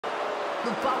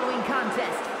The following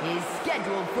contest is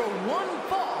scheduled for one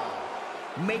fall.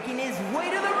 Making his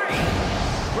way to the ring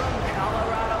from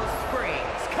Colorado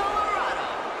Springs,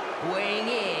 Colorado, weighing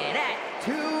in at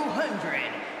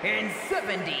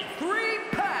 273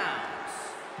 pounds,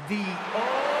 the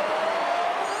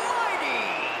almighty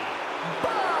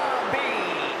Bobby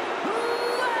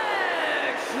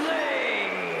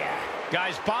Lashley!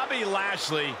 Guys, Bobby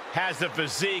Lashley has the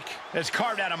physique that's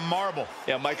carved out of marble.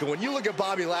 Yeah, Michael, when you look at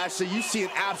Bobby Lashley, you see an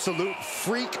absolute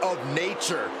freak of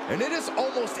nature. And it is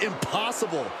almost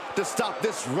impossible to stop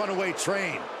this runaway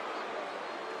train.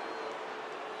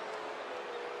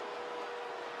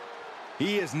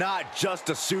 He is not just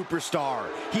a superstar.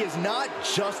 He is not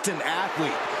just an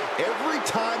athlete. Every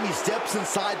time he steps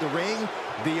inside the ring,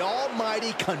 the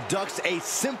Almighty conducts a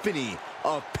symphony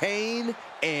of pain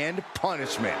and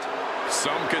punishment.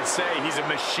 Some could say he's a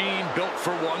machine built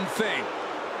for one thing: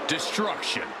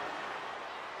 destruction.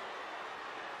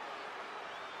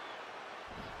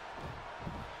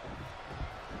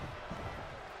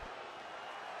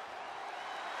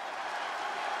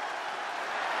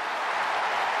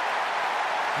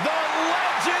 The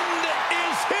legend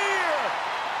is here!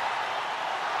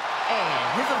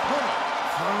 And his opponent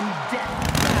from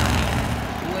Death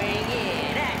Valley, weighing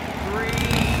in at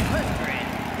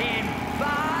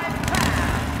 305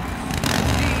 pounds,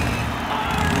 the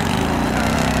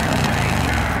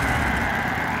Undertaker!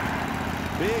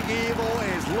 Big Evil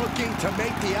is looking to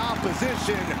make the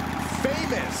opposition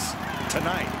famous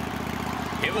tonight.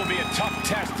 It will be a tough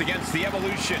test against the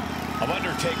evolution of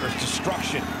Undertaker's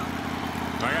destruction.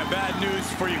 I got bad news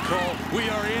for you, Cole. We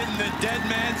are in the dead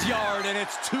man's yard, and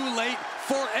it's too late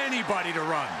for anybody to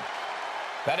run.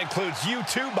 That includes you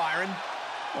too, Byron.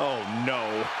 Oh,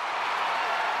 no.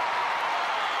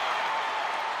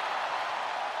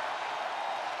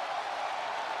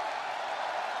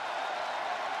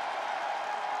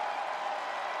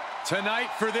 Tonight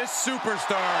for this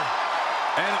superstar,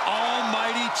 an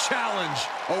almighty challenge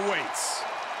awaits.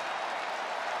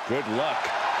 Good luck.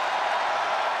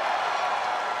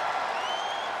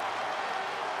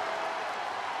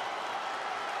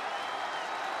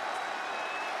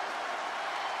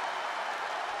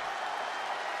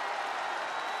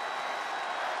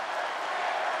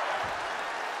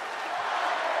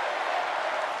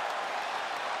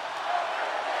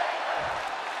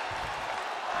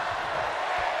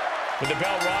 With the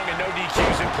bell rung and no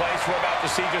DQs in place, we're about to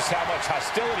see just how much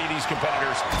hostility these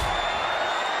competitors.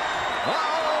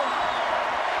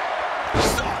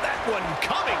 Saw that one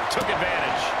coming, took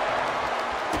advantage.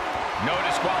 No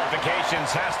disqualifications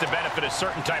has to benefit a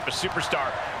certain type of superstar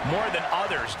more than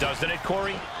others, doesn't it,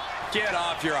 Corey? Get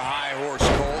off your high horse,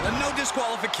 Cole. And no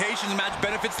disqualifications match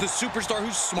benefits the superstar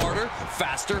who's smarter,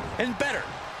 faster, and better.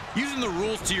 Using the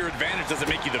rules to your advantage doesn't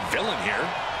make you the villain here.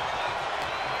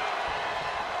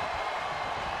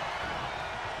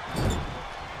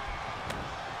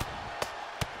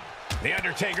 The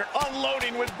Undertaker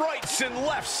unloading with rights and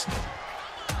lefts.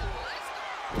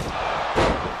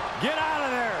 Get out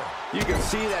of there. You can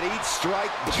see that each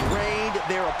strike drained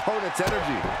their opponent's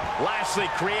energy. Lashley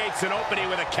creates an opening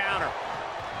with a counter.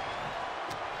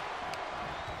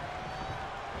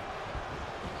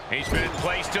 He's been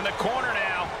placed in the corner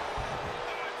now.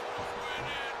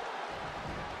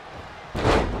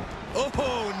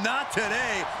 Oh, not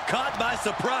today. Caught by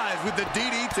surprise with the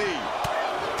DDT.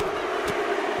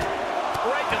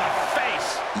 Right to the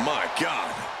face. My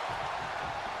God.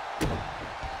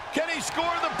 Can he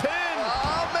score the pin?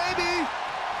 Maybe.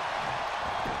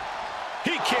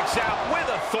 He kicks out with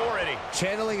authority.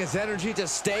 Channeling his energy to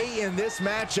stay in this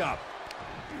matchup.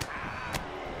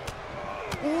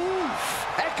 Oof.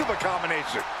 Heck of a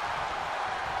combination.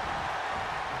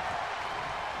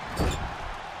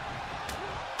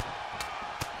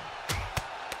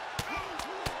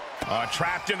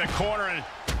 Trapped in the corner and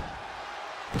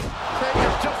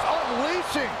Taker's just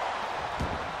unleashing.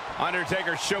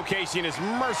 Undertaker showcasing his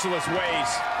merciless ways.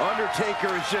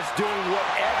 Undertaker is just doing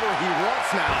whatever he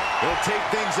wants now. He'll take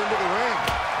things into the ring.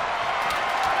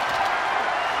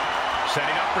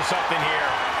 Setting up for something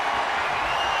here.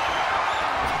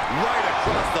 Right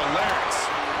across the larynx.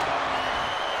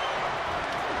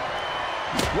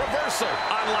 Reversal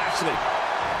on Lashley.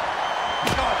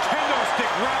 Oh, kendo stick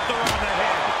wrapped around the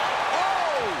head.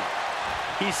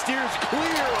 He steers clear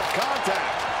of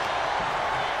contact.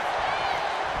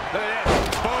 Look at this.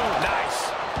 Boom.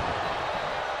 Nice.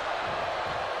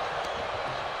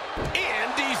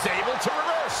 And he's able to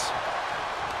reverse.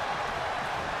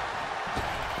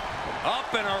 Up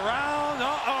and around.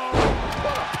 Uh-oh.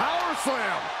 What a power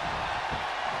slam.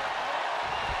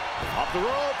 Off the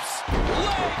ropes.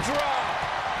 Leg drop.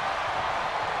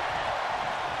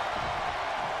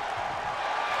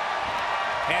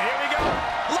 And here we go.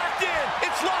 Locked in.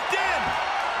 It's locked in.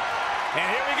 And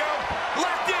here we go.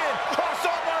 Locked in.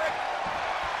 Crossover.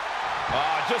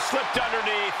 Oh, just slipped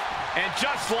underneath. And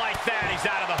just like that, he's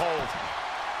out of the hold.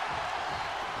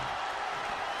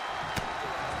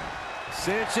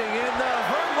 Cinching in the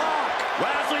hurt lock.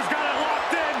 Lashley's got it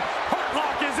locked in. Hurt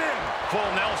lock is in.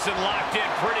 Full Nelson locked in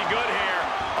pretty good here.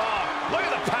 Oh, look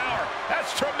at the power.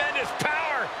 That's tremendous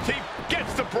power. He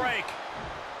gets the break.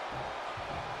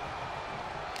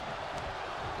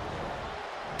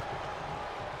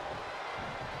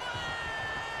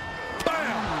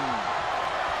 Bam!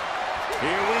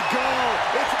 Here we go.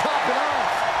 It's popping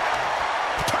off.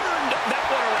 Turned that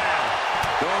one around.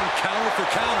 Going counter for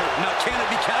counter. Now, can it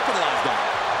be capitalized on?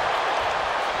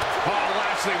 Oh,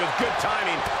 Lashley with good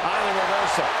timing on the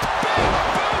reversal. Big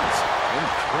boot!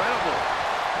 Incredible.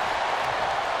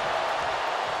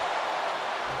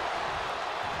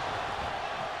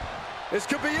 This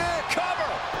could be it.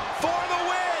 Cover for the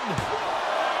win.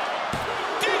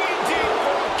 Digging deep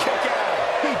for a kick out.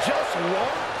 He just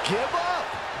won't give up.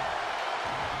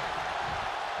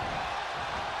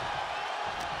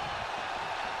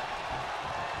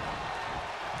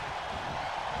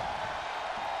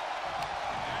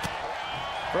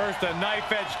 First a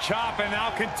knife edge chop, and now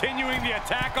continuing the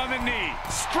attack on the knee.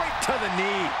 Straight to the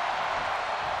knee.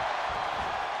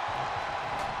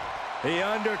 The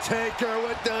Undertaker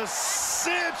with the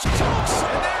cinch.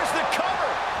 And there's the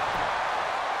cover.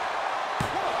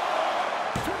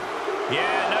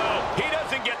 Yeah, no, he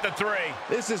doesn't get the 3.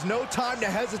 This is no time to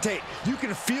hesitate. You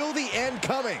can feel the end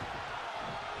coming.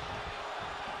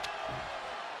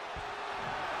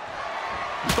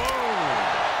 Boom.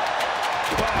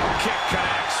 Wow, kick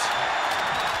connects.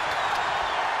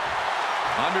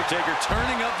 Undertaker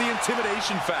turning up the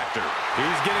intimidation factor.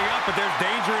 He's getting up, but there's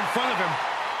danger in front of him.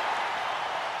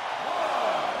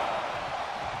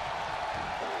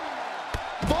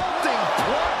 Vaulting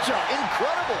plancha.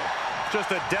 Incredible.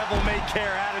 Just a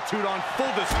devil-may-care attitude on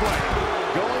full display.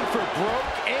 Going for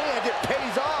broke, and it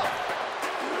pays off.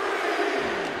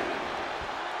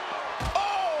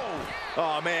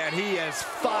 Oh, man, he is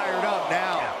fired up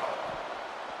now.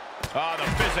 Oh, the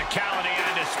physicality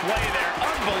on display there.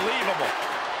 Unbelievable.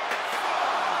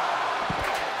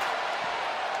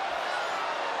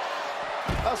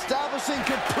 Establishing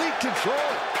complete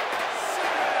control.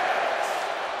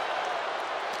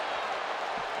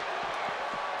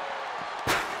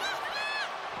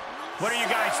 What are you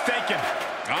guys thinking?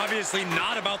 Obviously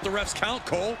not about the ref's count,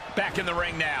 Cole. Back in the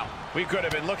ring now. We could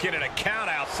have been looking at a count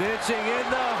out. Cinching in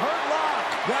the hurt lock.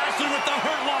 Lashley with the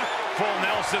hurt lock. Full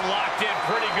Nelson locked in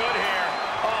pretty good here.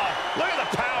 Oh, look at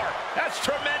the power. That's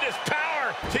tremendous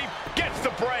power. He gets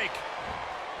the break.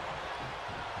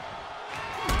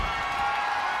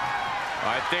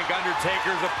 I think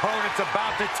Undertaker's opponent's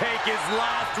about to take his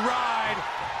last ride.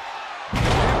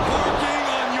 Embarking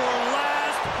on your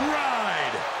last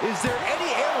ride. Is there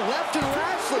any air left in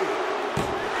Lashley?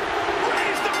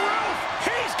 Raise the roof.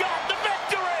 He's got the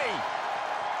victory.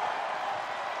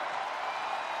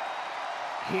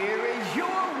 Here is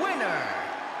your winner,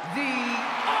 the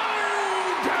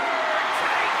Undertaker!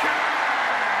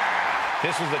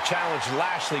 This was a challenge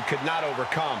Lashley could not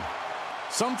overcome.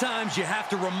 Sometimes you have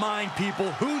to remind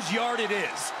people whose yard it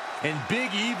is, and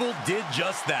Big Evil did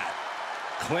just that.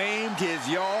 Claimed his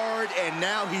yard, and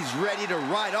now he's ready to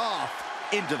ride off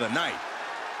into the night.